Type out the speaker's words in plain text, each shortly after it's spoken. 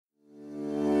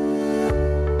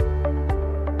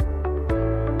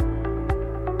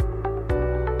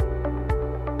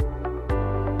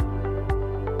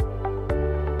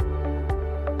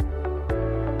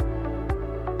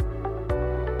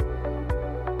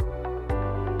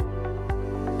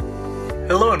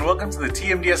Hello and welcome to the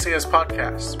TMDSAS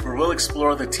podcast, where we'll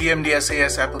explore the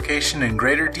TMDSAS application in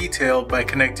greater detail by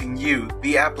connecting you,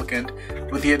 the applicant,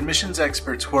 with the admissions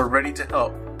experts who are ready to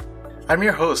help. I'm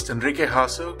your host, Enrique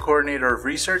Hasso, Coordinator of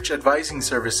Research, Advising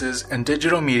Services, and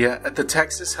Digital Media at the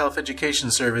Texas Health Education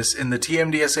Service in the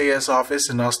TMDSAS office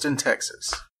in Austin,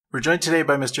 Texas. We're joined today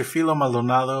by Mr. Filo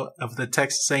Maldonado of the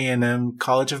Texas A&M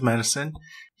College of Medicine.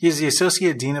 He is the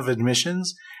Associate Dean of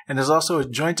Admissions and is also a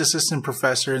Joint Assistant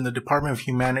Professor in the Department of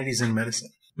Humanities and Medicine.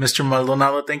 Mr.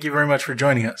 Maldonado, thank you very much for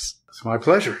joining us. It's my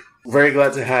pleasure. Very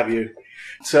glad to have you.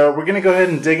 So we're going to go ahead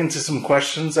and dig into some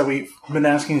questions that we've been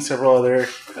asking several other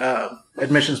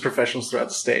admissions professionals throughout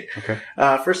the state. Okay.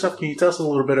 First off, can you tell us a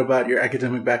little bit about your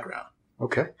academic background?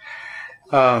 Okay.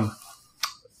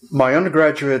 My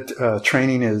undergraduate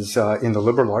training is in the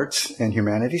liberal arts and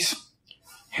humanities,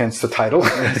 hence the title,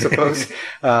 I suppose.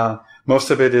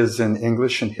 Most of it is in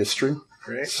English and history.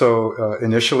 Great. So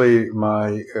initially,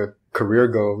 my career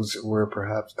goals were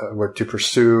were to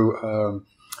pursue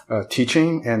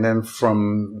teaching, and then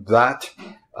from that,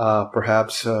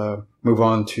 perhaps move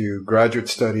on to graduate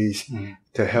studies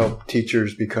to help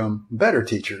teachers become better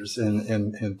teachers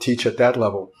and teach at that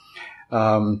level.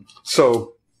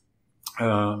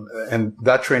 And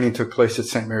that training took place at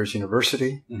St. Mary's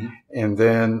University, and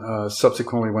then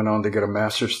subsequently went on to get a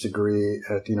master's degree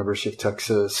at the University of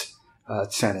Texas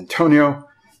at San Antonio,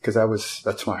 because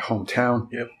that's my hometown.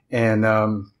 Yep.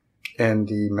 And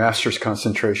the master's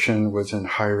concentration was in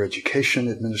higher education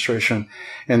administration.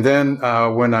 And then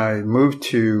when I moved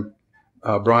to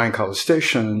Bryan College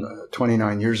Station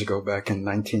 29 years ago, back in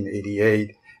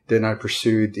 1988, then I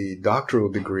pursued the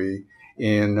doctoral degree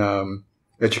in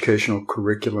educational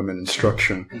curriculum and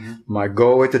instruction. My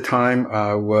goal at the time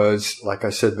was, like I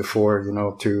said before,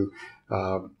 to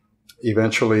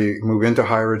eventually move into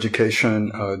higher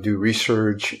education, do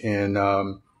research in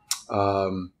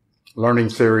learning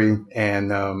theory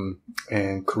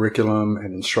and curriculum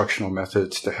and instructional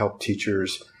methods to help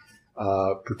teachers,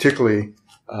 particularly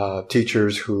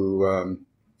teachers who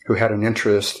had an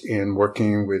interest in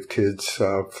working with kids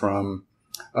from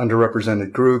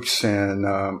underrepresented groups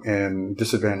and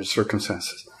disadvantaged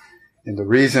circumstances. And the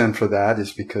reason for that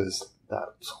is because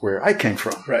that's where I came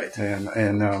from. Right. And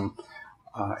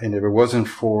if it wasn't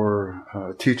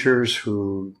for teachers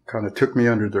who kind of took me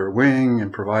under their wing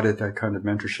and provided that kind of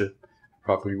mentorship,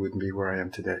 probably wouldn't be where I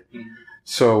am today.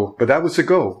 So, but that was the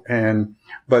goal.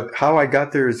 But how I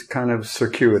got there is kind of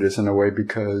circuitous in a way,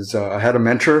 because I had a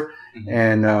mentor,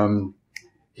 and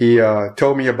he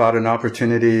told me about an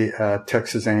opportunity at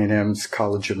Texas A&M's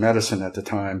College of Medicine at the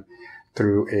time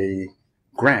through a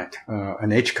grant, an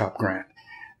HCOP grant.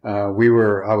 I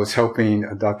was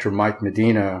helping Dr. Mike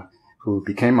Medina, who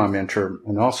became my mentor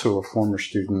and also a former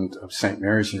student of St.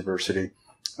 Mary's University.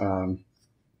 And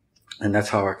that's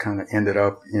how I kind of ended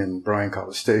up in Bryan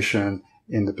College Station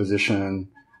in the position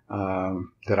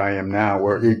that I am now,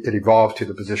 where it evolved to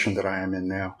the position that I am in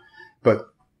now. But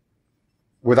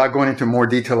without going into more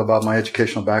detail about my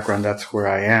educational background, that's where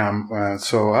I am.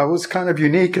 So I was kind of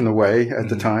unique in a way at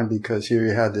the time, because here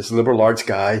you had this liberal arts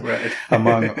guy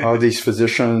among all these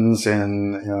physicians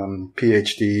and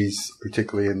PhDs,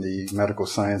 particularly in the medical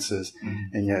sciences.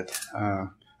 And yet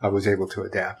I was able to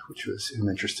adapt, which was an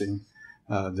interesting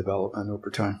development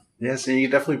over time. Yes, and you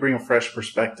definitely bring a fresh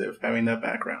perspective having that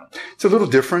background. It's a little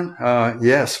different,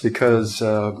 yes, because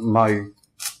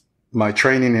my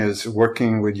training is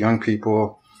working with young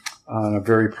people on a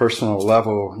very personal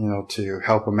level, to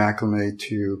help them acclimate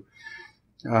to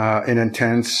an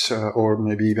intense or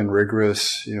maybe even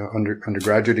rigorous,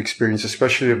 undergraduate experience,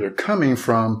 especially if they're coming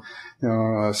from,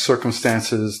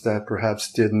 circumstances that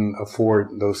perhaps didn't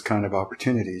afford those kind of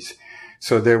opportunities.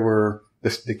 So there were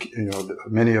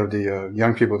many of the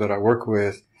young people that I work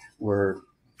with were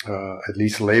at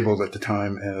least labeled at the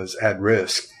time as at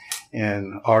risk.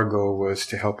 And our goal was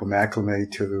to help them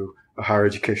acclimate to a higher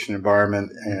education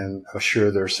environment and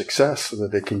assure their success so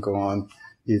that they can go on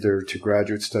either to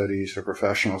graduate studies or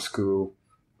professional school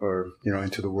or,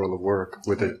 into the world of work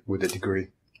with a degree.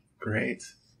 Great.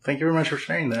 Thank you very much for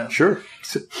sharing that. Sure.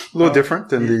 It's a little different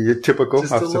than the typical.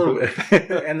 Just a little bit.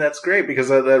 And that's great, because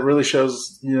that really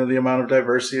shows, the amount of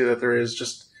diversity that there is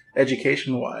just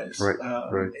education-wise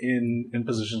in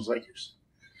positions like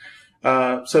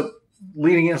yours. So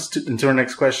leading us into our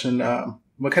next question,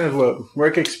 what kind of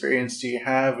work experience do you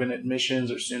have in admissions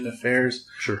or student affairs?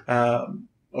 Sure.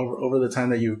 Over the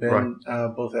time that you've been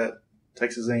both at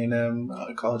Texas A&M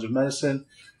College of Medicine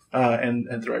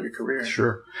and throughout your career?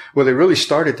 Sure. Well, they really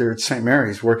started there at St.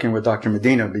 Mary's working with Dr.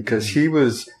 Medina, because he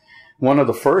was one of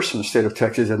the first in the state of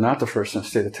Texas, and not the first in the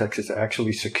state of Texas, to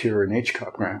actually secure an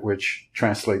HCOP grant, which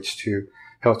translates to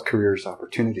Health Careers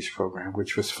Opportunities Program,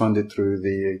 which was funded through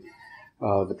the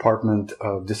Department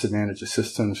of Disadvantaged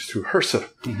Assistance through HRSA.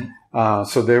 Mm-hmm.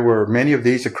 So there were many of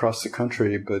these across the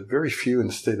country, but very few in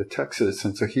the state of Texas.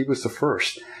 And so he was the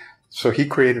first. So he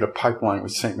created a pipeline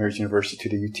with St. Mary's University to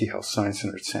the UT Health Science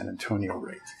Center at San Antonio.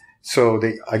 Right. So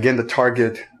the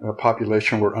target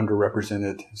population were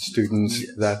underrepresented students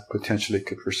that potentially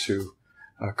could pursue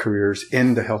careers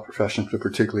in the health profession, but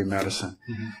particularly medicine.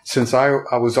 Mm-hmm. Since I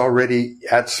was already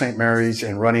at St. Mary's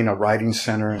and running a writing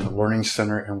center and a learning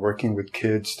center and working with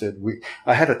kids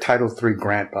I had a Title III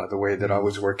grant, by the way, that I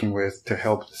was working with to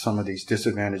help some of these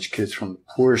disadvantaged kids from the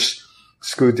poorest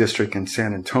school district in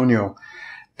San Antonio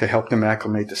to help them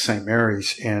acclimate to St.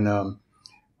 Mary's. And,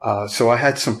 so I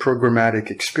had some programmatic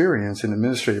experience and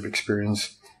administrative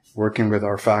experience working with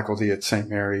our faculty at St.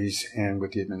 Mary's and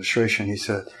with the administration. He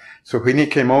said, so when he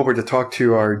came over to talk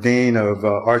to our Dean of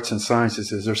Arts and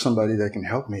Sciences, is there somebody that can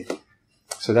help me?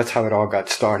 So that's how it all got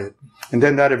started. And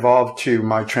then that evolved to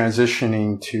my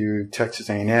transitioning to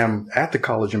Texas A&M at the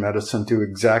College of Medicine, to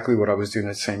exactly what I was doing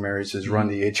at St. Mary's, is run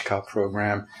the HCOP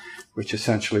program, which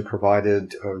essentially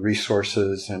provided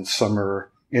resources and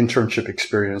summer internship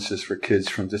experiences for kids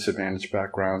from disadvantaged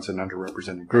backgrounds and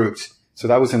underrepresented groups. So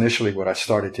that was initially what I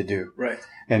started to do. Right.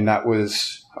 And I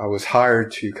was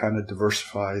hired to kind of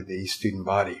diversify the student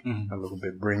body a little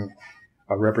bit, bring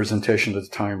a representation at the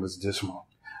time was dismal,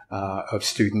 of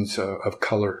students of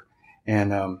color.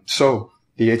 And, so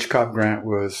the HCOP grant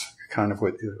was kind of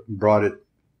what brought it,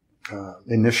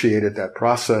 initiated that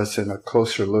process and a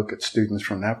closer look at students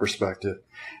from that perspective.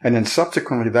 And then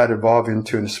subsequently that evolved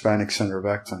into an Hispanic Center of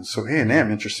Excellence. So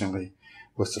A&M, interestingly,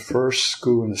 was the first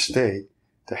school in the state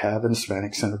to have an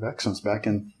Hispanic Center of Excellence back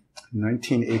in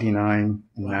 1989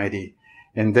 and 90.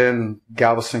 And then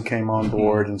Galveston came on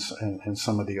board and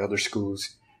some of the other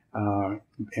schools.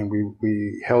 And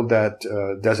we held that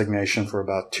designation for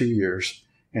about 2 years,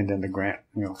 and then the grant,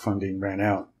 funding ran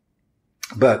out.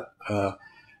 But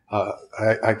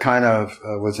I kind of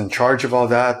was in charge of all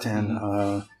that and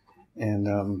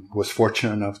was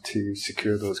fortunate enough to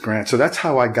secure those grants. So that's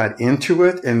how I got into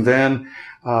it. And then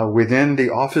within the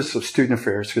Office of Student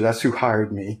Affairs, because that's who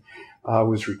hired me, I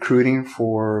was recruiting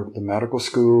for the medical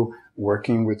school,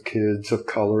 working with kids of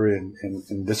color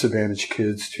and disadvantaged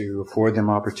kids to afford them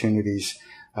opportunities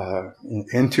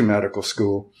into medical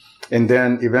school. And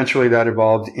then eventually that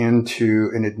evolved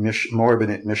into more of an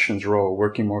admissions role,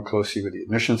 working more closely with the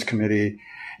admissions committee.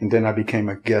 And then I became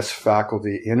a guest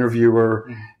faculty interviewer.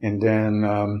 And then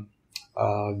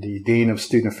the dean of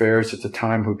student affairs at the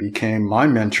time, who became my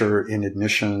mentor in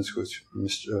admissions, was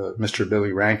Mr.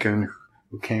 Billy Rankin,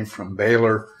 who came from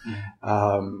Baylor,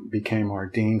 became our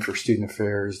dean for student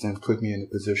affairs, then put me in the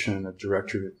position of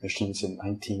director of admissions in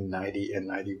 1990 and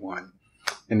 91.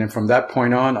 And then from that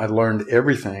point on, I learned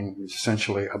everything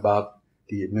essentially about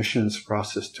the admissions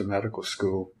process to medical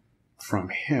school from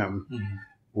him.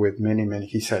 With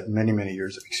he's had many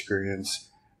years of experience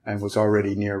and was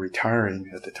already near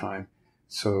retiring at the time.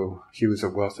 So he was a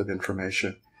wealth of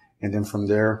information. And then from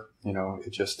there,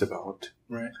 it just developed.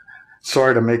 Right.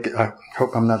 Sorry to make it, I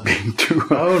hope I'm not being too.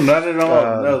 Oh, not at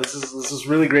all. No, this is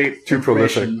really great. Too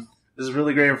prolific. This is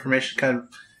really great information. Kind of,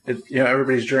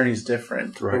 everybody's journey is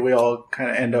different, right, but we all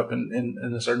kind of end up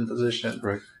in a certain position.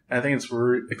 Right. And I think it's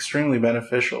extremely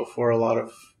beneficial for a lot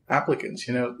of applicants,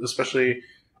 especially,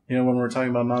 when we're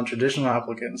talking about non-traditional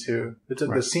applicants who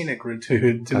took the scenic route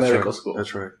to medical school.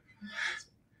 That's right.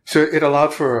 So it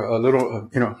allowed for a little,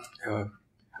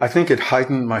 I think it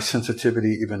heightened my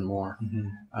sensitivity even more.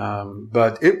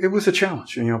 But it was a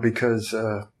challenge, because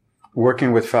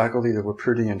working with faculty that were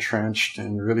pretty entrenched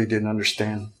and really didn't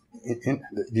understand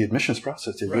the admissions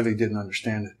process. They really didn't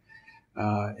understand it.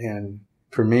 And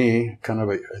for me, kind of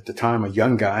at the time, a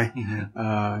young guy,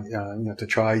 to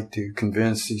try to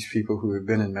convince these people who have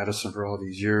been in medicine for all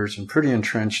these years and pretty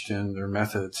entrenched in their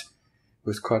methods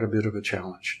was quite a bit of a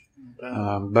challenge.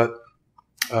 But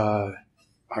I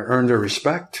earned their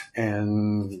respect,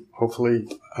 and hopefully,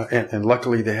 and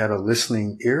luckily they had a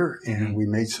listening ear, and we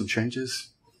made some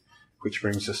changes, which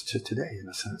brings us to today, in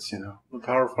a sense, The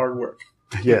power of hard work.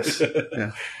 Yes.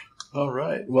 Yeah. All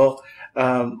right. Well,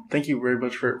 thank you very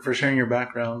much for sharing your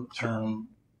background.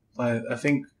 I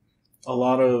think a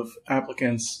lot of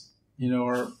applicants,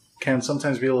 can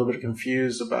sometimes be a little bit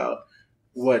confused about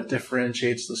what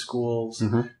differentiates the schools,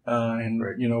 and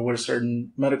what a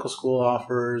certain medical school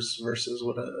offers versus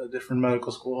what a different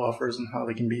medical school offers, and how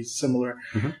they can be similar.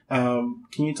 Can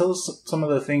you tell us some of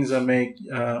the things that make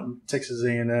Texas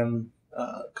A&M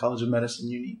College of Medicine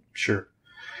unique? Sure.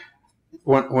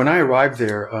 when I arrived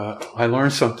there, I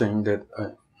learned something that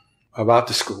about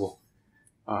the school.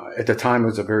 At the time, it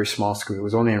was a very small school. It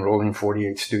was only enrolling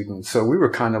 48 students, so we were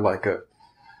kind of like a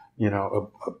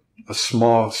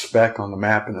small speck on the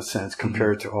map in a sense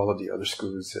compared to all of the other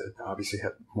schools that obviously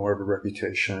had more of a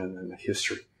reputation and a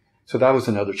history. So that was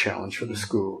another challenge for the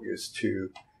school, is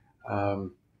to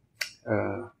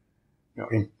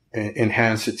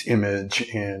enhance its image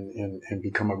and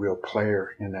become a real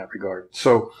player in that regard.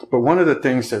 So, but one of the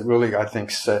things that really I think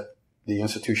set the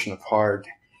institution apart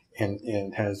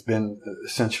and has been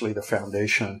essentially the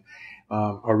foundation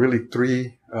are really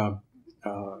three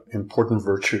important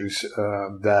virtues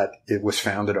that it was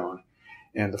founded on.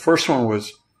 And the first one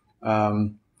was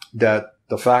that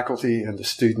the faculty and the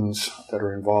students that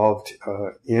are involved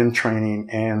in training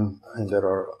and that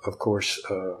are, of course,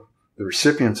 the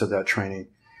recipients of that training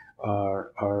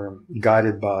are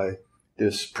guided by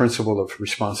this principle of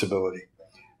responsibility,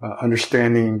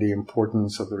 understanding the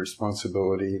importance of the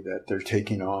responsibility that they're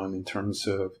taking on in terms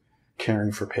of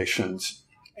caring for patients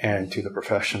and to the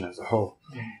profession as a whole.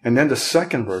 And then the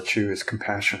second virtue is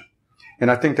compassion. And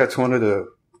I think that's one of the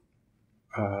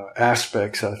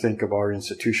aspects, I think, of our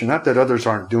institution. Not that others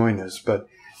aren't doing this, but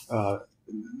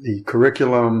the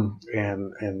curriculum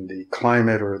and the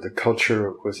climate or the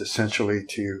culture was essentially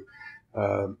to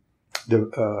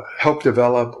help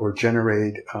develop or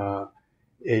generate a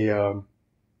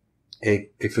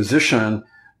physician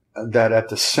that at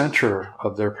the center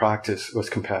of their practice was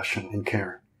compassion and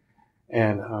caring.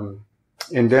 And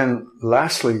then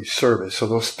lastly, service. So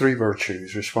those three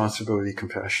virtues: responsibility,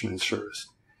 compassion, and service.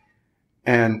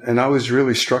 And I was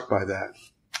really struck by that.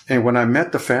 And when I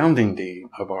met the founding dean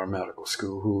of our medical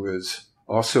school, who is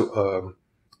also,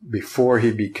 before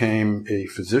he became a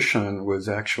physician, was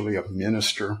actually a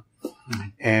minister,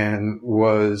 and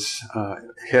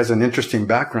has an interesting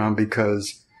background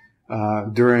because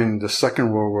during the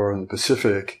Second World War in the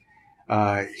Pacific,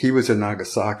 he was in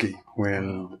Nagasaki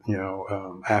when,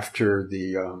 after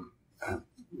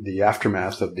the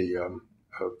aftermath of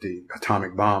the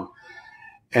atomic bomb.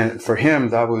 And for him,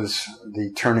 that was the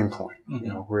turning point,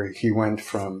 where he went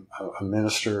from a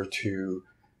minister to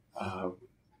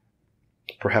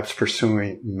perhaps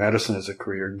pursuing medicine as a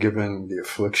career, given the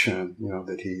affliction,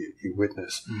 that he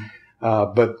witnessed.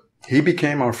 But he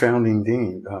became our founding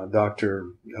dean,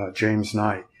 Dr. James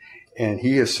Knight, and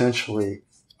he essentially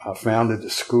founded the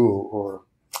school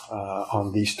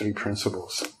on these three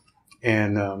principles.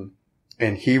 And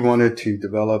he wanted to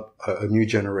develop a new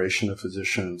generation of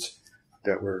physicians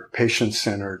that were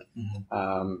patient-centered,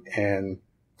 and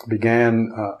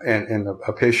began, and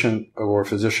a patient or a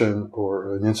physician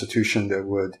or an institution that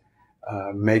would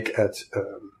make as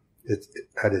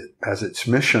its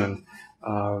mission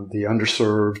the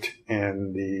underserved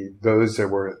and those that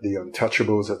were the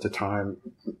untouchables at the time,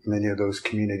 many of those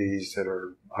communities that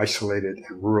are isolated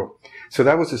and rural. So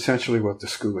that was essentially what the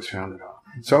school was founded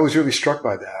on. So I was really struck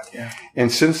by that. Yeah.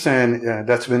 And since then,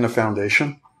 that's been the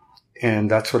foundation.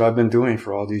 And that's what I've been doing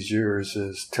for all these years,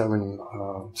 is telling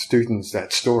students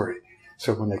that story.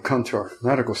 So when they come to our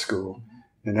medical school,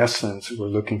 in essence, we're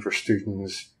looking for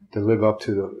students to live up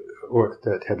to or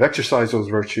that have exercised those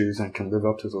virtues and can live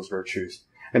up to those virtues.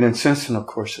 And then since then, of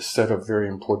course, a set of very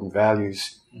important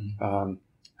values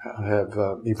have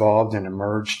evolved and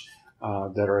emerged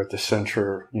that are at the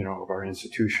center, of our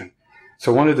institution.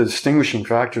 So one of the distinguishing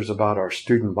factors about our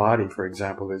student body, for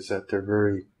example, is that they're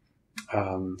very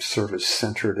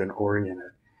service-centered and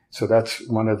oriented. So that's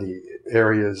one of the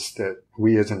areas that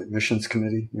we as an admissions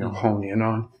committee, hone in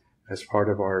on as part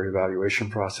of our evaluation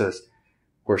process,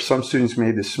 where some students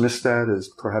may dismiss that as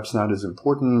perhaps not as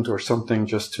important or something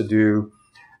just to do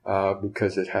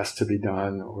because it has to be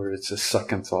done, or it's a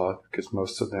second thought, because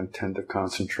most of them tend to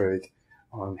concentrate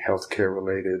on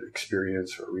healthcare-related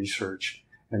experience or research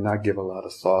and not give a lot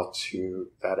of thought to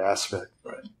that aspect,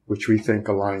 right, which we think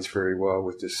aligns very well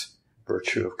with this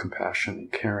virtue of compassion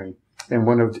and caring.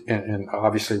 And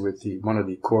obviously with one of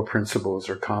the core principles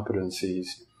or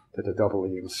competencies that the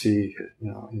AAMC,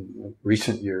 in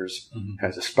recent years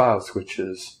has espoused, which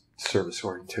is service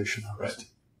orientation. Right.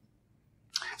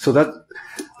 So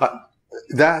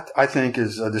that I think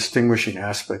is a distinguishing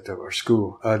aspect of our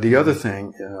school. The other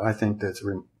thing I think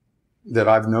that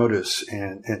I've noticed,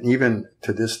 and even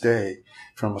to this day,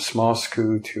 from a small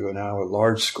school to now a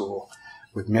large school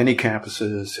with many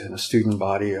campuses and a student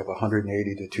body of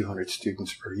 180 to 200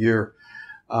 students per year,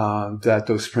 that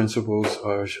those principles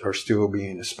are still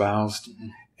being espoused,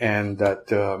 and that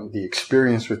the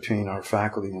experience between our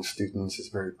faculty and students is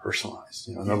very personalized.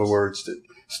 In other words, that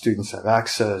students have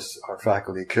access, our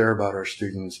faculty care about our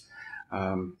students.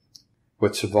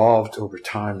 what's evolved over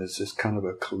time is this kind of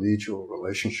a collegial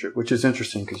relationship, which is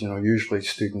interesting because, usually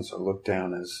students are looked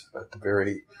down as at the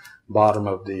very bottom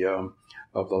of the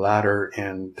ladder,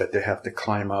 and that they have to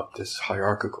climb up this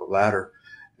hierarchical ladder.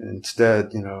 And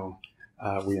instead,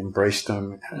 we embrace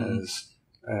them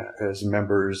as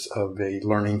members of a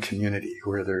learning community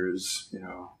where there's,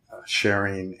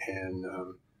 sharing and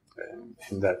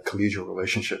that collegial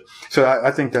relationship. So I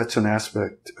think that's an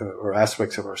aspect or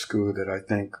aspects of our school that I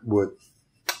think would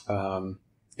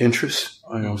interest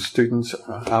students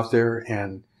out there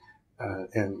and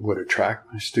would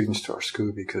attract students to our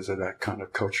school because of that kind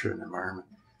of culture and environment.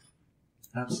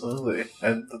 Absolutely.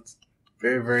 And that's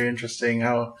very, very interesting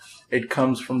how it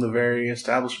comes from the very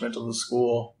establishment of the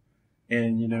school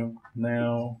and,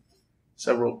 now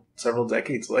several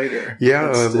decades later.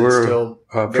 Yeah, we're still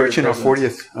approaching our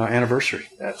 40th anniversary.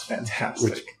 That's fantastic.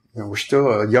 Which, we're still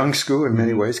a young school in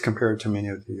many ways compared to many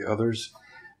of the others.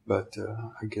 But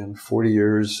again, 40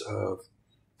 years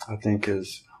I think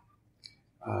has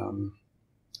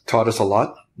taught us a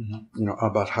lot,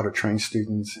 about how to train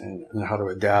students and how to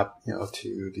adapt,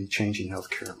 to the changing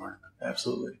healthcare environment.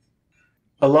 Absolutely.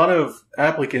 A lot of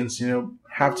applicants,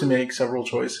 have to make several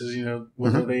choices,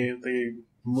 whether they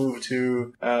move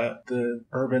to the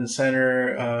urban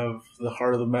center of the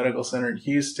heart of the medical center in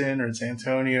Houston or in San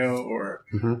Antonio or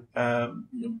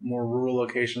more rural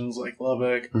locations like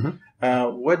Lubbock.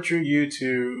 What drew you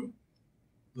to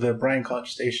the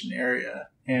Bryan-College Station area?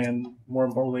 And more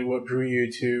importantly, what drew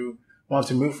you to want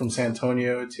to move from San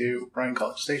Antonio to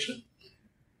Bryan-College Station?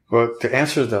 Well, to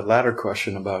answer the latter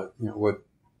question about what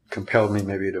compelled me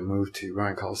maybe to move to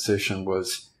Bryan-College Station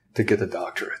was to get a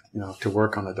doctorate, to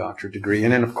work on a doctorate degree.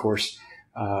 And then, of course,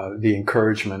 the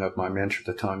encouragement of my mentor at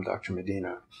the time, Dr.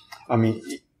 Medina. I mean,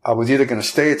 I was either going to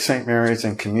stay at St. Mary's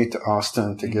and commute to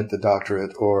Austin to get the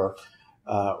doctorate or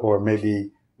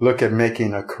maybe look at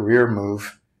making a career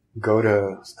move, go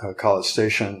to College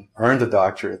Station, earn the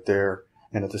doctorate there,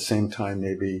 and at the same time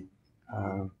maybe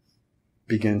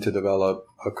begin to develop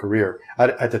a career.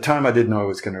 At the time, I didn't know it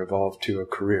was going to evolve to a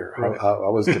career. Right. I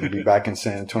was going to be back in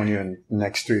San Antonio in the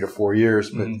next 3 to 4 years,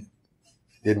 but it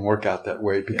didn't work out that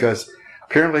way because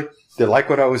apparently they liked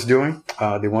what I was doing.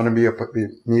 They wanted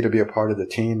me to be a part of the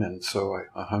team, and so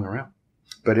I hung around.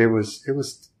 But it was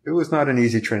not an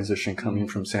easy transition coming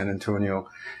from San Antonio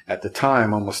at the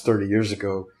time, almost 30 years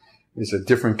ago. It's a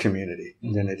different community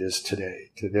than it is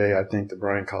today. Today, I think the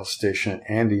Bryan-College Station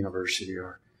and the university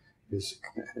is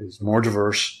more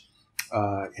diverse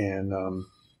and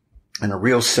a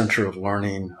real center of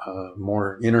learning,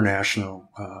 more international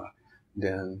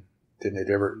than it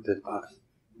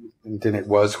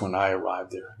was when I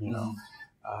arrived there.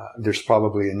 There's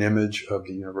probably an image of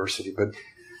the university, but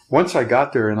once I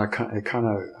got there and I kind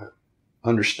of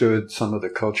understood some of the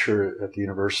culture at the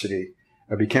university,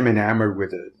 I became enamored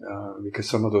with it because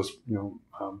some of those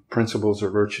principles or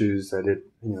virtues that it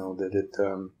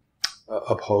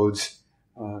upholds,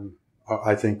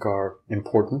 I think are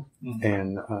important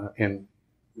and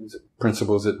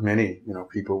principles that many,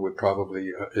 people would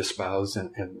probably espouse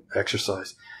and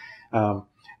exercise.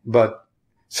 But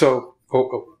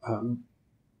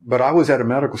I was at a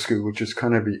medical school, which is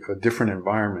kind of a different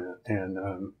environment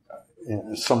and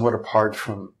somewhat apart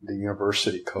from the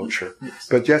university culture,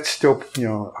 but yet still,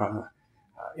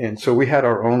 and so we had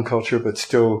our own culture, but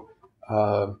still,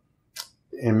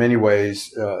 in many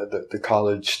ways, the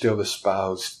college still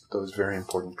espoused those very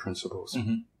important principles.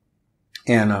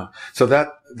 And so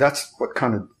that's what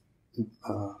kind of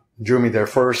drew me there.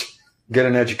 First, get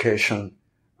an education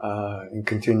and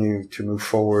continue to move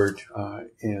forward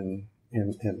in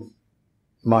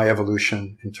my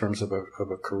evolution in terms of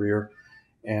a career,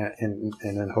 and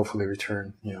then hopefully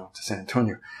return to San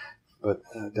Antonio. But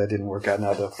that didn't work out.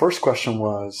 Now the first question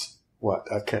was what?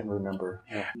 I can't remember.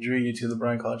 Drew you to the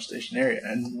Bryan-College Station area,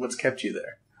 and what's kept you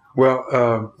there? Well,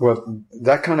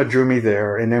 that kind of drew me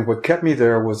there, and then what kept me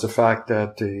there was the fact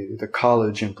that the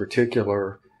college in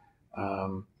particular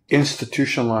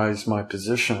institutionalized my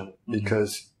position,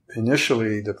 because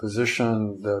initially the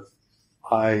position that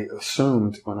I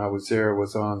assumed when I was there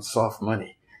was on soft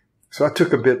money. So I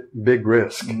took a big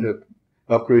risk of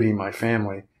uprooting my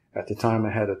family. At the time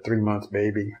I had a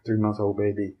 3-month-old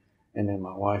baby, and then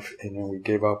my wife, and then we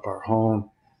gave up our home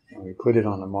and we put it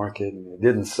on the market and it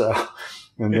didn't sell.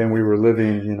 And then we were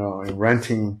living, and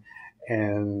renting,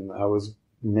 and I was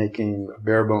making a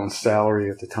bare bones salary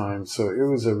at the time. So it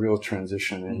was a real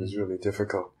transition. It was really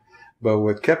difficult. But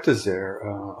what kept us there,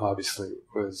 obviously,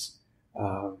 was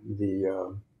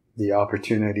the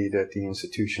opportunity that the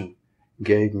institution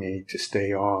gave me to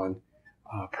stay on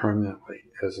permanently,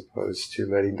 as opposed to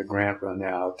letting the grant run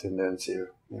out and then to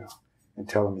and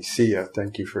telling me, "See ya,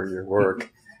 thank you for your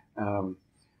work." And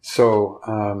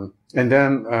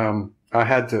then I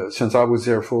had to, since I was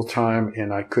there full time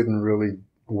and I couldn't really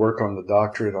work on the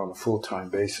doctorate on a full-time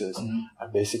basis, I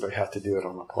basically had to do it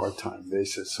on a part-time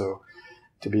basis. So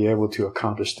to be able to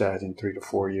accomplish that in 3 to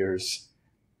 4 years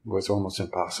was almost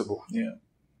impossible. Yeah.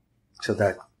 So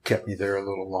that kept me there a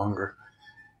little longer.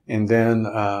 And then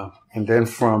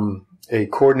from a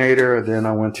coordinator, then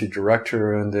I went to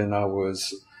director, and then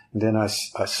I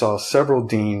saw several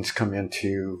deans come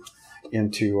into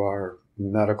our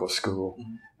medical school,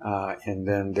 and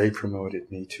then they promoted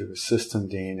me to assistant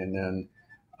dean, and then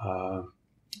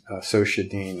associate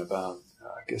dean about,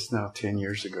 I guess now 10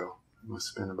 years ago. It must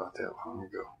have been about that long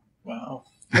ago. Wow.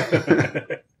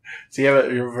 So you have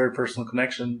a very personal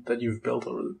connection that you've built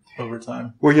over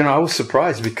time. Well, I was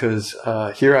surprised because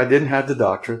here I didn't have the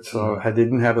doctorate, so I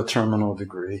didn't have a terminal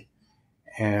degree.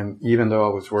 And even though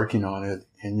I was working on it,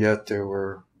 and yet they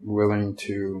were willing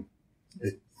to,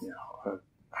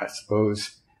 I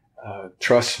suppose,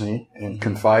 trust me and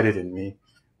confided in me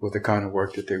with the kind of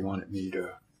work that they wanted me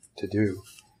to do.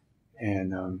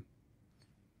 And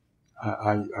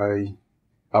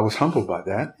I was humbled by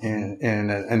that, and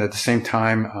at the same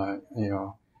time,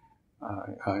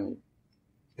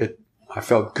 I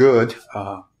felt good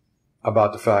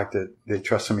about the fact that they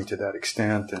trusted me to that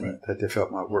extent, and that they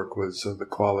felt my work was of the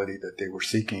quality that they were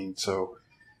seeking. So,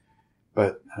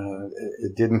 but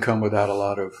it didn't come without a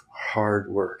lot of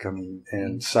hard work,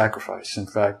 and sacrifice. In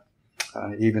fact,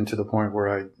 even to the point where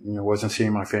I wasn't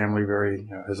seeing my family very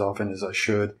as often as I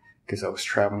should, because I was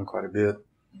traveling quite a bit.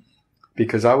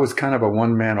 Because I was kind of a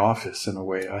one-man office in a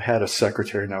way. I had a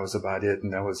secretary, and that was about it,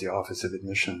 and that was the Office of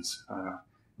Admissions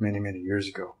many, many years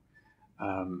ago.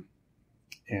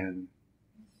 And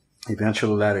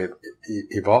eventually that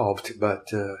evolved,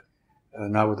 but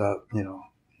not without,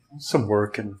 some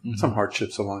work and some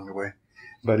hardships along the way.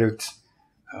 But it's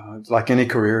like any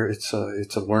career, it's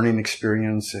a learning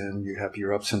experience, and you have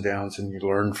your ups and downs, and you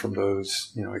learn from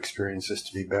those, experiences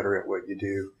to be better at what you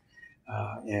do,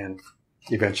 and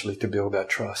eventually to build that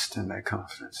trust and that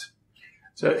confidence.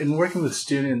 So in working with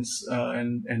students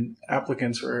and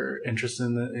applicants who are interested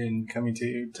in coming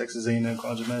to Texas A&M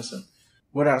College of Medicine,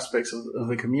 what aspects of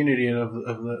the community and of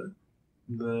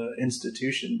the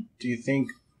institution do you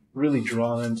think really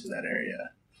draw them to that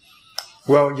area?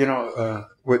 Well,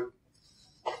 what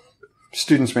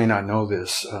students may not know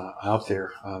this out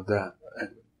there, that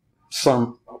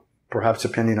some, perhaps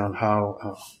depending on how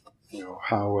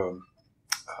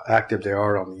active they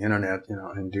are on the internet,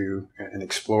 and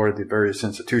explore the various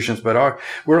institutions. But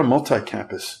we're a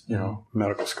multi-campus,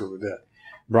 medical school. That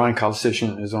Bryan College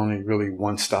Station is only really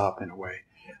one stop in a way.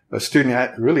 A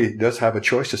student really does have a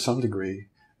choice to some degree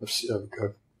of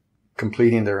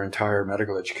completing their entire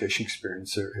medical education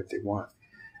experience there if they want,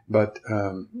 but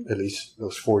at least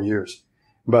those 4 years.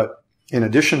 But in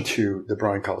addition to the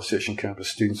Bryan College Station campus,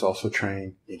 students also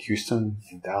train in Houston,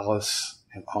 in Dallas,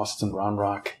 in Austin, Round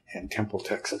Rock, and Temple,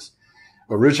 Texas.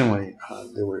 Originally,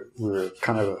 we were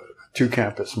kind of a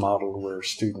two-campus model where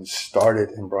students started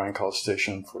in Bryan College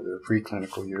Station for their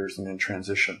preclinical years and then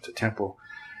transitioned to Temple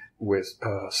with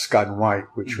Scott & White,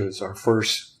 which was our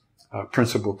first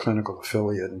principal clinical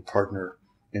affiliate and partner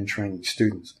in training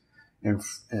students. And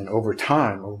over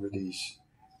time, over these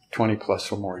 20 plus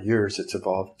or more years, it's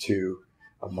evolved to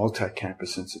a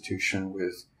multi-campus institution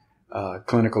with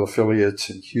clinical affiliates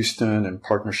in Houston and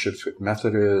partnerships with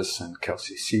Methodist and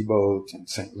Kelsey Seabolt and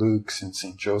St. Luke's and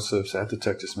St. Joseph's at the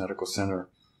Texas Medical Center,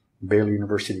 Baylor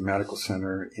University Medical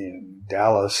Center in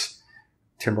Dallas,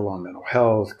 Timberlawn Mental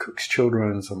Health, Cook's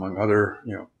Children's, among other,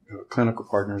 clinical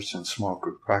partners and small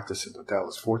group practice in the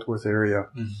Dallas-Fort Worth area.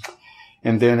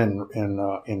 And then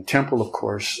in Temple, of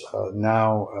course,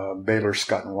 now Baylor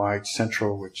Scott & White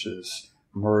Central, which is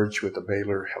merged with the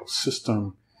Baylor Health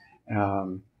System,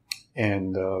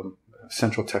 and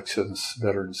Central Texas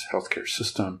Veterans Healthcare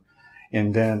System.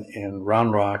 And then in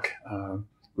Round Rock,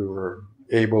 we were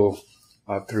able,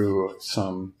 through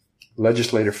some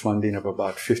legislative funding of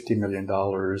about $50 million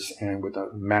and with a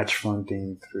match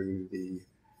funding through the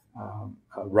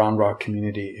Round Rock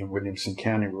community in Williamson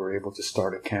County, we were able to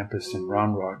start a campus in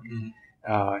Round Rock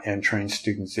and train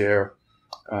students there.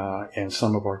 And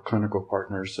some of our clinical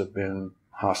partners have been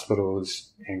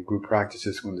hospitals and group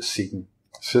practices with the Seton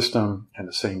system and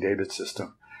the St. David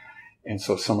system. And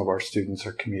so some of our students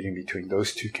are commuting between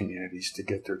those two communities to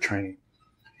get their training.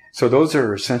 So those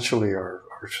are essentially our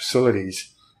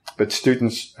facilities, but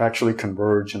students actually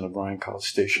converge in the Bryan College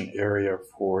Station area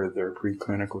for their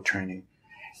preclinical training.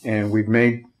 And we've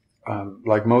made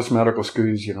like most medical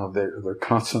schools, they're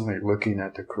constantly looking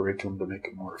at the curriculum to make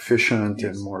it more efficient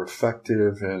and more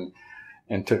effective,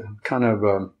 and to kind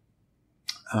of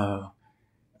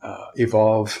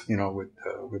evolve,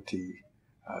 with the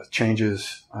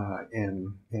changes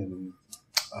in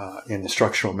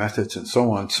instructional methods and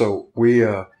so on. So we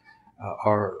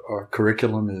our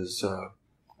curriculum is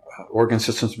organ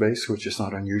systems based, which is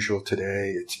not unusual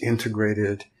today. It's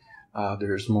integrated.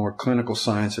 There's more clinical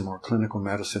science and more clinical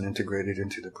medicine integrated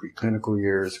into the preclinical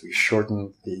years. We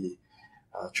shortened the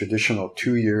traditional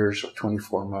 2 years or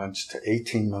 24 months to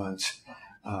 18 months,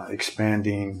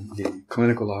 expanding the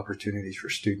clinical opportunities for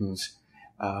students.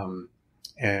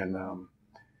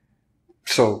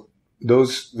 So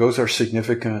those are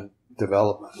significant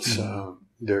developments. Mm-hmm.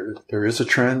 There is a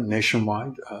trend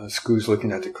nationwide, schools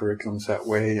looking at the curriculums that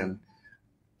way, and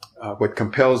what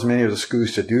compels many of the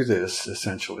schools to do this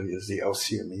essentially is the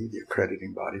LCME, the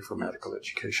accrediting body for medical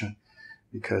education,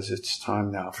 because it's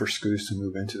time now for schools to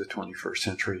move into the 21st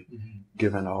century, mm-hmm.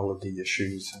 given all of the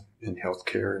issues in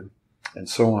healthcare and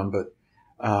so on. But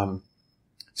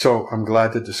so I'm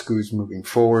glad that the school's moving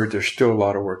forward. There's still a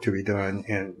lot of work to be done,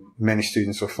 and many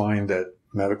students will find that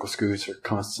medical schools are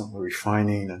constantly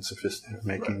refining and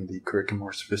making the curriculum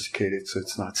more sophisticated, so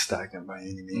it's not stagnant by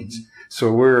any means. Mm-hmm.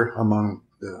 So we're among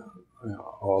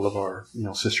all of our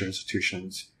sister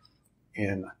institutions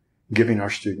in giving our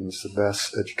students the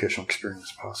best educational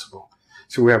experience possible.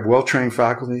 So we have well-trained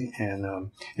faculty,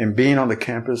 and being on the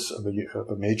campus of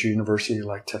a major university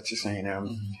like Texas A&M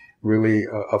mm-hmm. really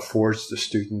affords the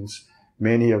students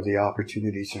many of the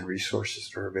opportunities and resources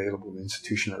that are available in an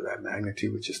institution of that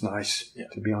magnitude, which is nice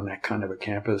to be on that kind of a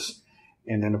campus.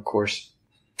 And then, of course,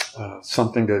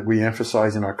 something that we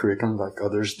emphasize in our curriculum, like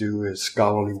others do, is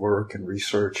scholarly work and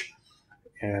research.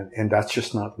 And that's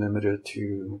just not limited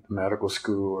to the medical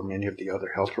school or many of the other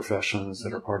health professions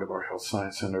that are part of our health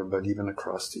science center, but even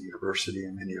across the university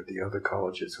and many of the other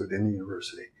colleges within the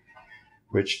university,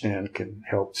 which then can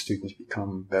help students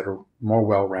become better, more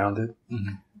well-rounded,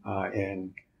 mm-hmm.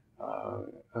 And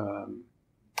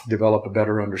develop a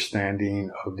better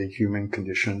understanding of the human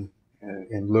condition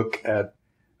and look at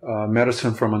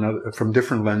medicine from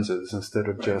different lenses instead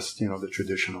of just the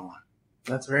traditional one.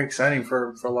 That's very exciting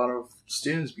for a lot of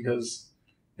students, because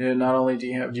not only do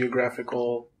you have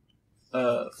geographical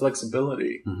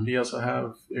flexibility, mm-hmm. you also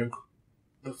have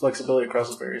the flexibility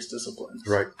across the various disciplines.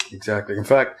 Right, exactly. In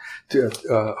fact,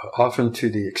 often to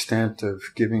the extent of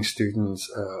giving students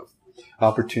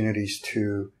opportunities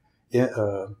to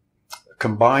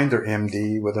combine their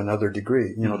MD with another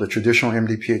degree. The traditional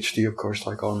MD, PhD, of course,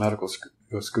 like all medical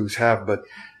schools have, but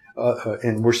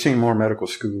and we're seeing more medical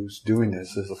schools doing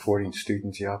this, is affording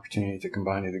students the opportunity to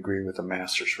combine a degree with a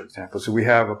master's, for example. So we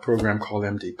have a program called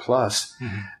MD Plus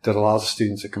mm-hmm. that allows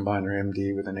students to combine their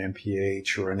MD with an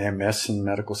MPH or an MS in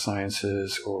medical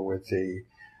sciences, or with a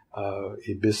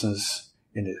business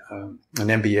an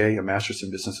MBA, a master's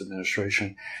in business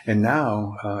administration. And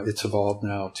now it's evolved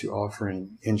now to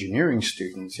offering engineering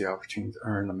students the opportunity to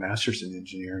earn a master's in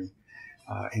engineering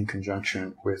in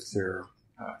conjunction with their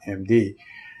MD.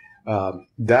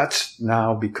 That's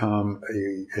now become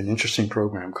an interesting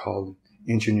program called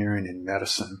Engineering in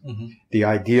Medicine. Mm-hmm. The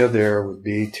idea there would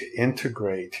be to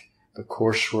integrate the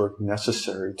coursework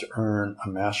necessary to earn a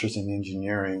master's in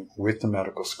engineering with the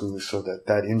medical school, so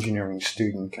that engineering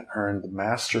student can earn the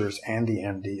master's and the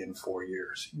MD in 4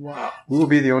 years. Wow. We will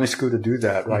be the only school to do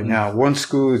that right mm-hmm. now. One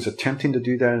school is attempting to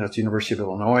do that, and that's the University of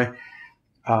Illinois.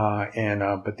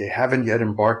 But they haven't yet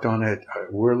embarked on it.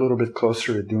 We're a little bit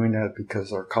closer to doing that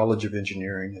because our College of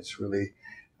Engineering has really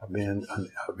been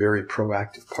a very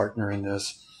proactive partner in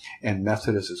this, and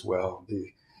Methodist as well.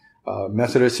 The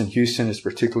Methodist in Houston is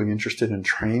particularly interested in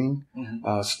training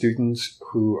mm-hmm. Students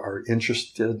who are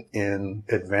interested in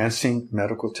advancing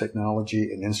medical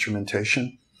technology and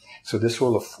instrumentation. So this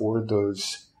will afford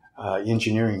those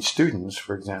engineering students,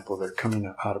 for example, that are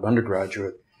coming out of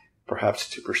undergraduate, perhaps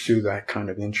to pursue that kind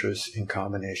of interest in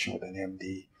combination with an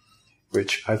MD,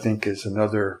 which I think is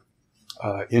another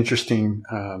interesting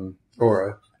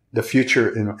or the future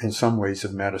in some ways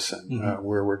of medicine, mm-hmm.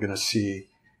 Where we're going to see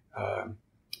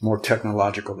more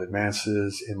technological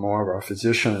advances and more of our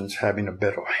physicians having a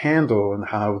better handle on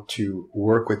how to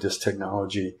work with this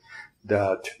technology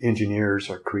that engineers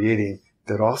are creating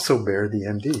that also bear the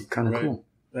MD. Kind of cool.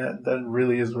 That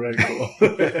really is very cool.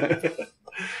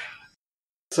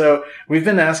 So we've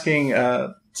been asking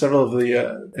several of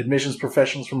the admissions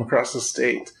professionals from across the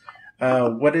state,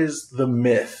 what is the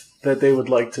myth that they would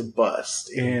like to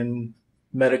bust in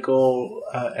medical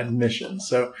admissions?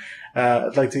 So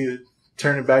I'd like to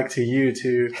turn it back to you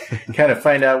to kind of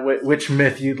find out which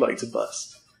myth you'd like to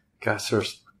bust. Gosh,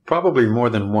 there's probably more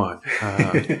than one.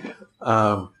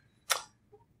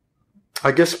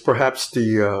 I guess perhaps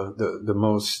the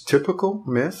most typical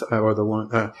myth, or the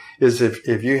one, is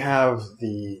if you have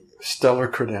the stellar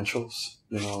credentials,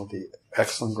 the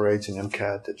excellent grades in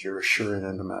MCAT, that you're assured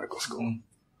into medical school. Mm-hmm.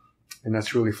 And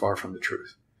that's really far from the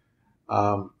truth.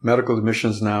 Medical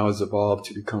admissions now has evolved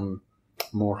to become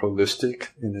more holistic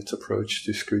in its approach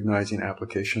to scrutinizing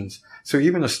applications. So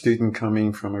even a student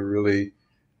coming from a really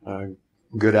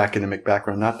good academic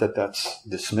background, not that that's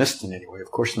dismissed in any way, of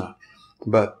course not,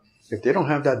 but if they don't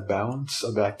have that balance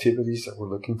of activities that we're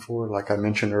looking for, like I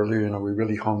mentioned earlier, we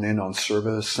really hone in on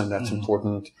service, and that's mm-hmm.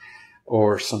 important,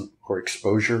 or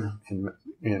exposure in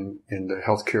the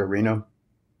healthcare arena,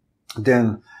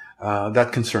 then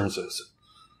that concerns us.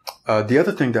 The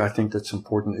other thing that I think that's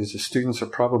important is the students are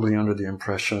probably under the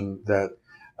impression that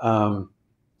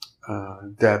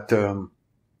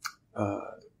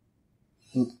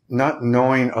not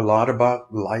knowing a lot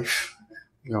about life,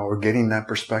 or getting that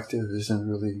perspective isn't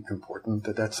really important,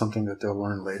 that's something that they'll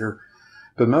learn later.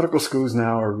 But medical schools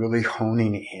now are really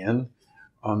honing in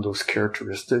on those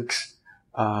characteristics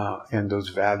and those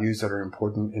values that are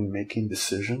important in making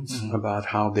decisions mm-hmm. about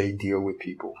how they deal with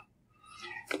people.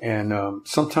 And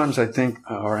sometimes I think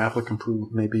our applicant pool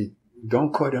maybe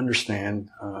don't quite understand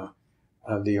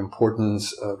the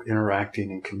importance of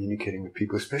interacting and communicating with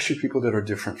people, especially people that are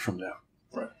different from them.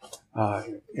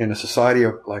 Right. In a society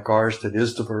like ours that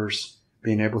is diverse,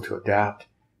 being able to adapt,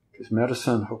 because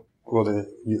medicine,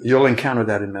 you'll encounter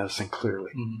that in medicine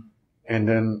clearly. Mm-hmm. And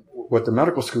then what the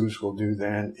medical schools will do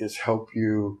then is help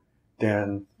you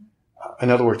then, in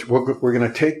other words, we're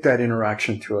going to take that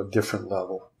interaction to a different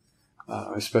level.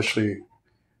 Especially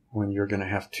when you're going to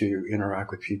have to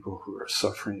interact with people who are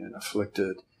suffering and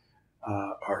afflicted,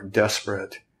 are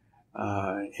desperate,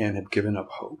 and have given up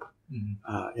hope.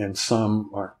 Mm-hmm. And some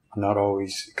are not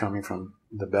always coming from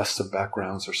the best of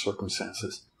backgrounds or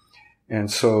circumstances. And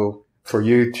so for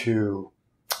you to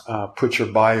put your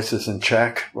biases in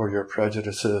check or your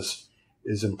prejudices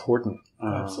is important.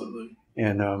 Absolutely.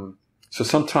 And so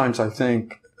sometimes I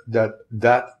think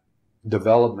that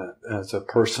development as a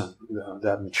person,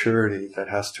 that maturity that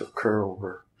has to occur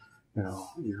over,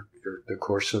 the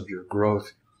course of your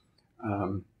growth,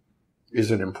 is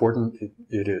it important?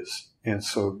 It is. And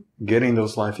so getting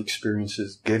those life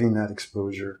experiences, getting that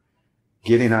exposure,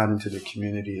 getting out into the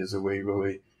community is a way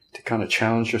really to kind of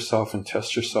challenge yourself and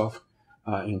test yourself,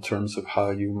 in terms of how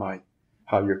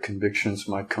your convictions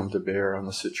might come to bear on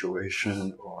the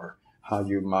situation, or how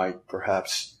you might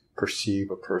perhaps perceive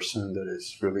a person that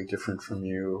is really different from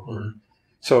you. Mm-hmm.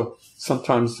 So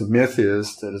sometimes the myth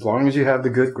is that as long as you have the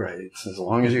good grades, as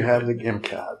long as you have the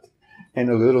MCAT, and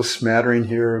a little smattering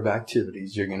here of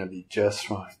activities, you're going to be just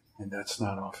fine. And that's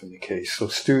not often the case. So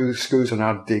schools are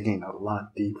now digging a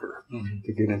lot deeper mm-hmm.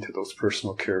 to get into those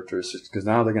personal characteristics, because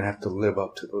now they're going to have to live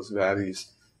up to those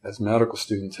values as medical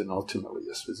students and ultimately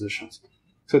as physicians.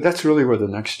 So that's really where the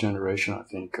next generation, I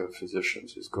think, of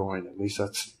physicians is going. At least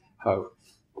that's the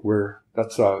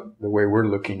way we're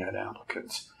looking at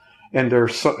applicants. And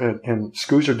and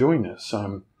schools are doing this.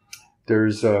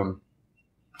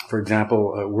 For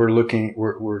example,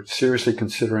 we're seriously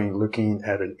considering looking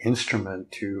at an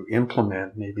instrument to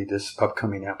implement maybe this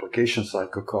upcoming application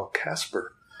cycle called CASPR,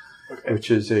 okay. which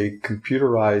is a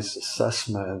computerized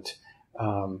assessment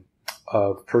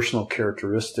of personal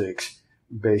characteristics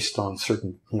based on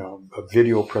certain,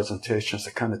 video presentations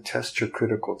to kind of test your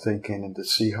critical thinking and to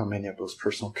see how many of those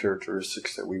personal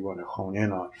characteristics that we want to hone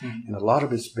in on. Mm-hmm. And a lot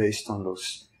of it's based on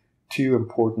those two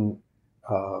important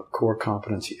core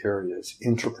competency areas,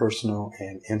 interpersonal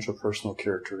and intrapersonal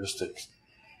characteristics.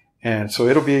 And so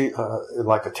it'll be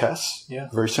like a test,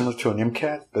 very similar to an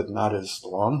MCAT, but not as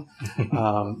long,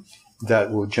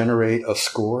 that will generate a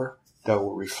score that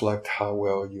will reflect how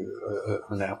well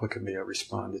an applicant may have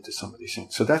responded to some of these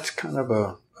things. So that's kind of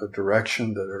a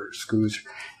direction that our schools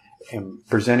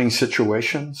presenting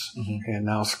situations, mm-hmm. and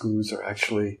now schools are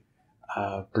actually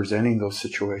presenting those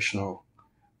situational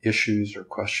issues or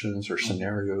questions or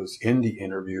scenarios in the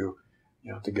interview,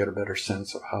 to get a better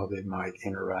sense of how they might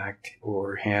interact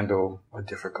or handle a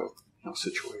difficult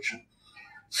situation.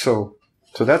 So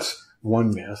that's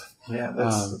one myth. Yeah,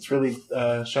 that's really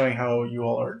showing how you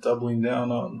all are doubling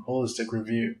down on holistic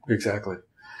review. Exactly.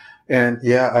 And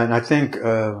I think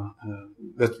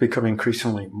that's becoming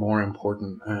increasingly more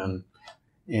important. And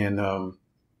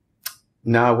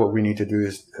now what we need to do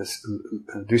is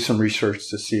do some research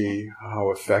to see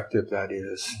how effective that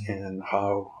is and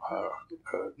how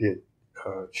it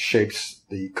shapes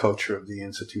the culture of the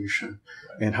institution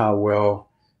and how well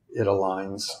it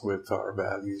aligns with our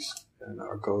values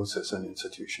our goals as an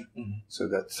institution. Mm-hmm. So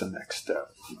that's the next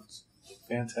step.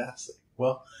 Fantastic.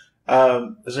 Well,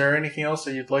 is there anything else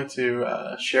that you'd like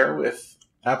to share with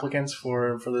applicants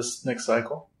for this next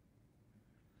cycle?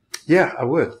 Yeah, I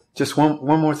would. Just one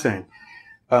more thing.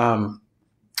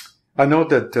 I know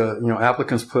that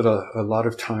applicants put a lot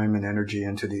of time and energy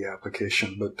into the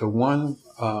application, but the one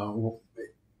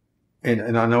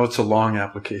and I know it's a long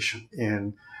application,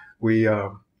 and we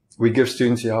give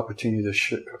students the opportunity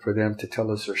for them to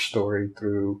tell us their story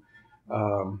through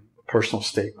personal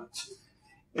statements.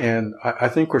 And I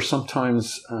think where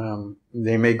sometimes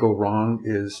they may go wrong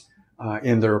is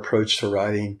in their approach to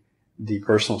writing the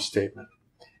personal statement.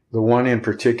 The one in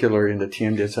particular in the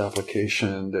TMDSAS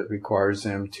application that requires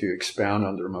them to expound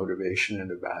on their motivation and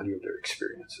the value of their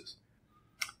experiences.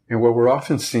 And what we're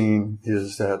often seeing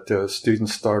is that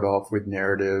students start off with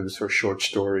narratives or short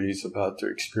stories about their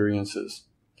experiences.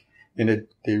 And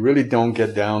they really don't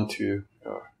get down to,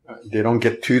 they don't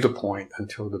get to the point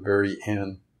until the very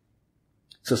end.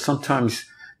 So sometimes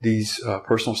these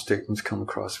personal statements come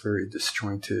across very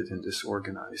disjointed and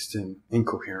disorganized and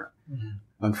incoherent,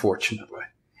 unfortunately.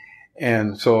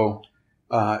 And so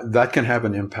that can have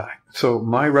an impact. So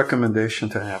my recommendation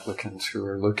to applicants who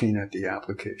are looking at the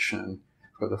application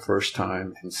for the first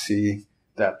time and see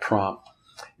that prompt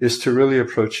is to really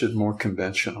approach it more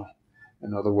conventional.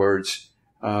 In other words,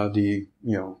 the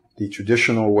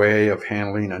traditional way of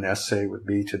handling an essay would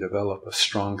be to develop a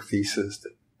strong thesis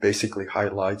that basically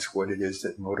highlights what it is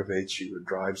that motivates you or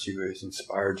drives you, has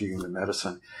inspired you in the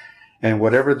medicine. And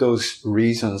whatever those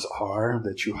reasons are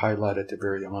that you highlight at the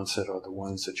very onset are the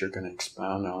ones that you're going to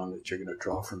expound on, that you're going to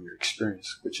draw from your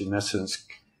experience, which in essence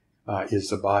is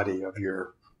the body of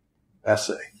your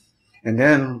essay. And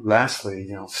then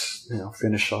lastly,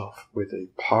 finish off with a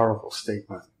powerful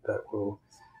statement that will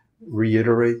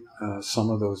reiterate some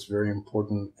of those very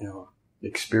important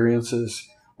experiences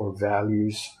or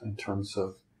values in terms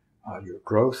of your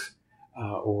growth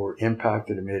or impact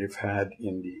that it may have had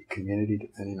in the community,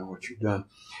 depending on what you've done.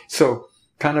 So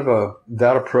kind of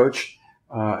that approach,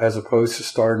 as opposed to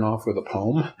starting off with a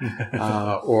poem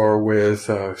or with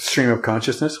stream of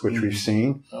consciousness, which we've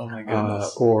seen, oh my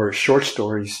goodness, or short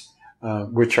stories,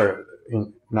 which are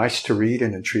nice to read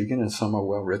and intriguing, and some are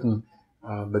well written,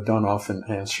 but don't often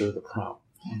answer the prompt.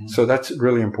 Mm-hmm. So that's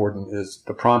really important, is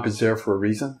the prompt is there for a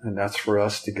reason, and that's for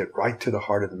us to get right to the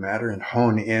heart of the matter and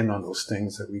hone in on those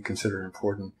things that we consider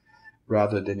important,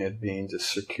 rather than it being this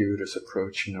circuitous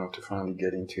approach, to finally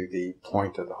getting to the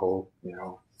point of the whole,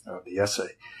 the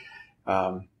essay.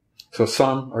 So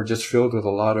some are just filled with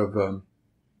a lot of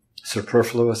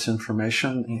superfluous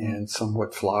information and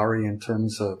somewhat flowery in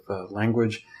terms of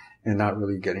language and not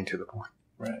really getting to the point.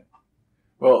 Right.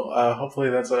 Well, hopefully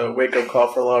that's a wake-up call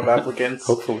for a lot of applicants.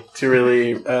 Hopefully. To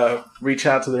really reach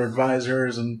out to their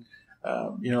advisors, and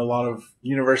a lot of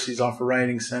universities offer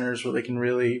writing centers where they can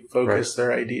really focus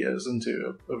their ideas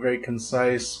into a very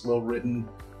concise, well-written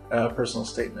personal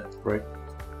statement. Right.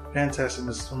 Fantastic,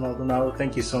 Mr. Maldonado.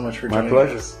 Thank you so much for joining us. My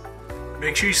pleasure.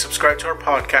 Make sure you subscribe to our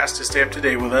podcast to stay up to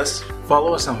date with us.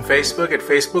 Follow us on Facebook at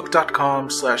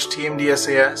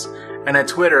facebook.com/TMDSAS and at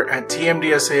Twitter at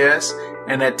TMDSAS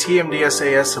and at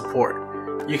TMDSAS Support.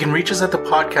 You can reach us at the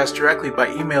podcast directly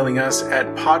by emailing us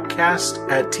at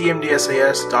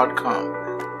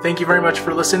podcast@tmdsas.com. Thank you very much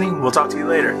for listening. We'll talk to you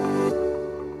later.